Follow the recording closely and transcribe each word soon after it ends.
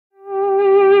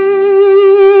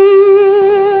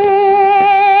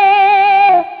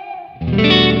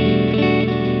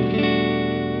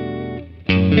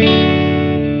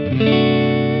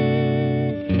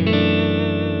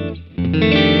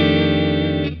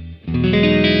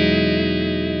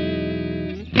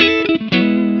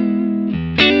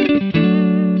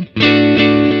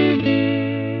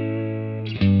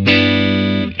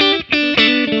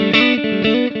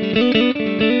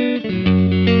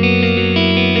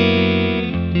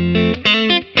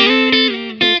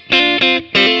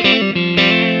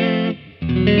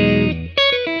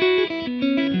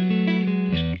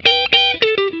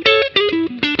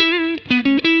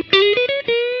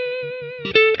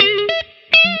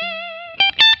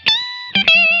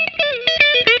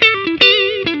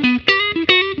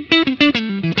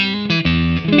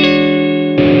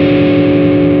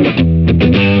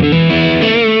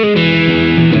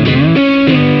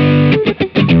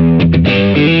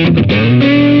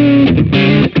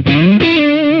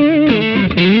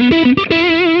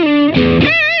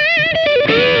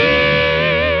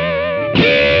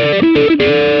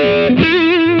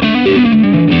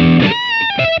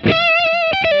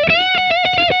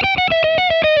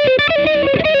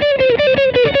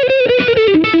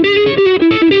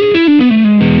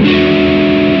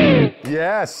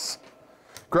Yes.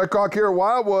 Greg Cock here at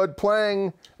Wildwood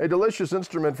playing a delicious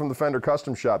instrument from the Fender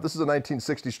Custom Shop. This is a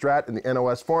 1960 Strat in the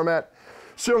NOS format.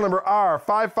 Serial number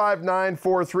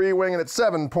R55943, weighing in at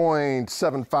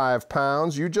 7.75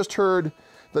 pounds. You just heard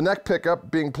the neck pickup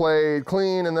being played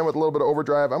clean and then with a little bit of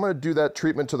overdrive. I'm going to do that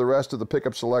treatment to the rest of the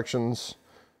pickup selections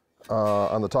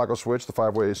on the toggle switch, the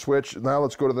 5-way switch. Now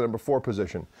let's go to the number 4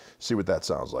 position. See what that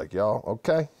sounds like, y'all.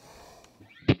 Okay.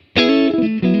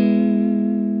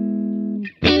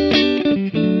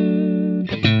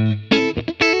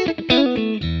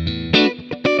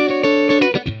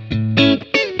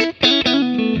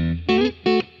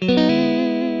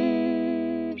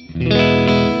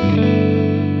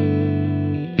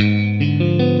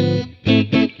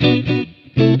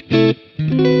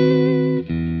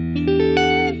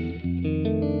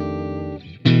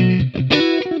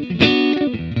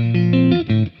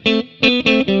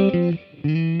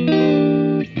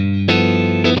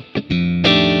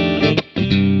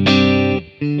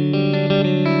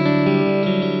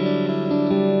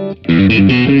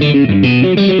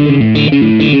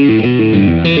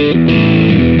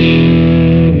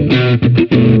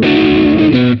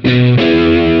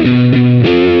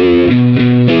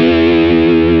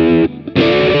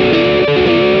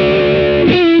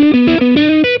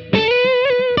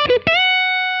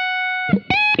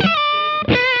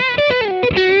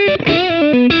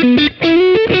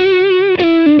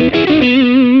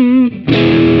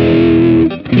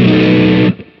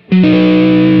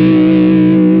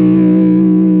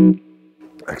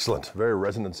 Excellent, very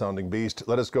resonant sounding beast.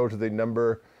 Let us go to the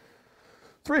number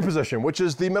 3 position, which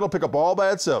is the middle pickup all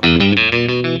by itself.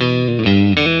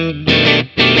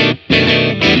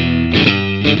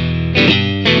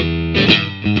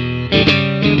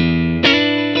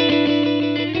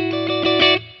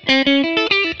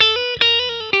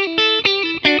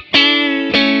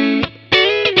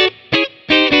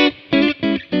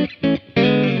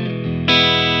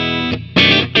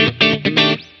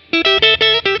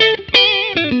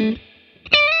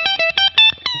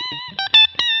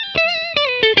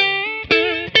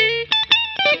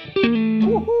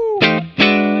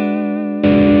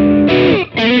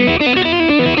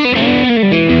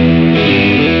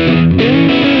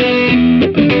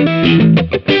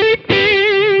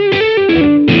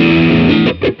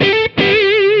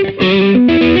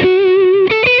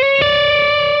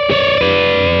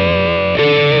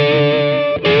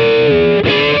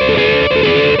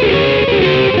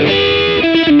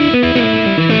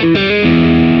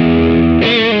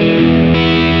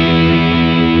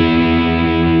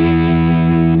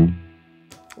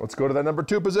 Let's go to that number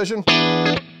 2 position.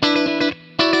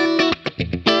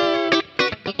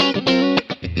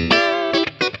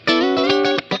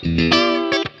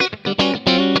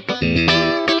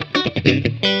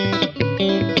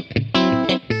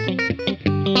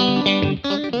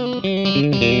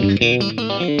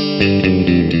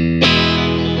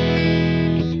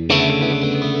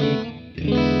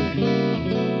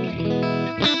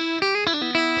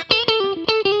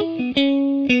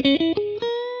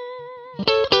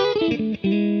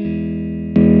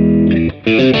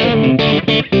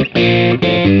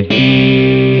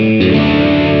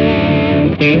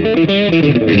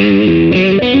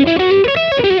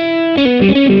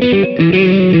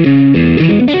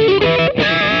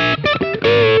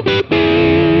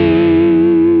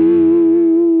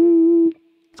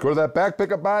 Let's go to that back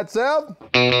pickup by itself.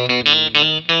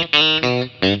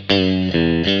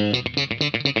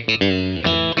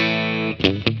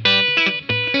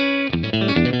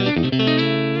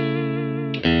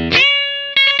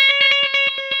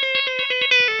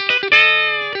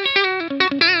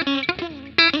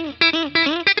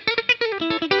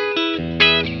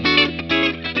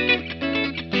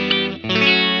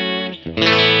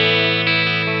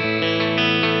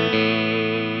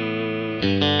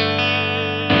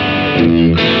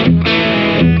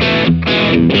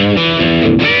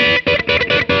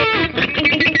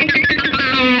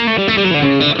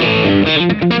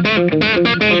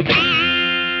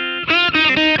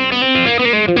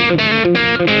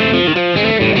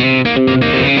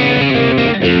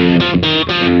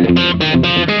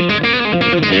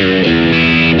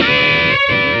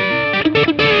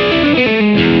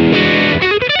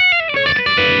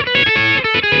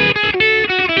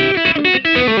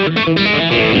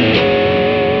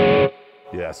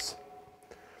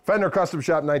 Fender Custom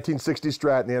Shop 1960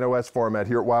 Strat in the NOS format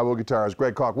here at Wildwood Guitars.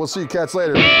 Greg Kalk. We'll see you cats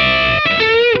later.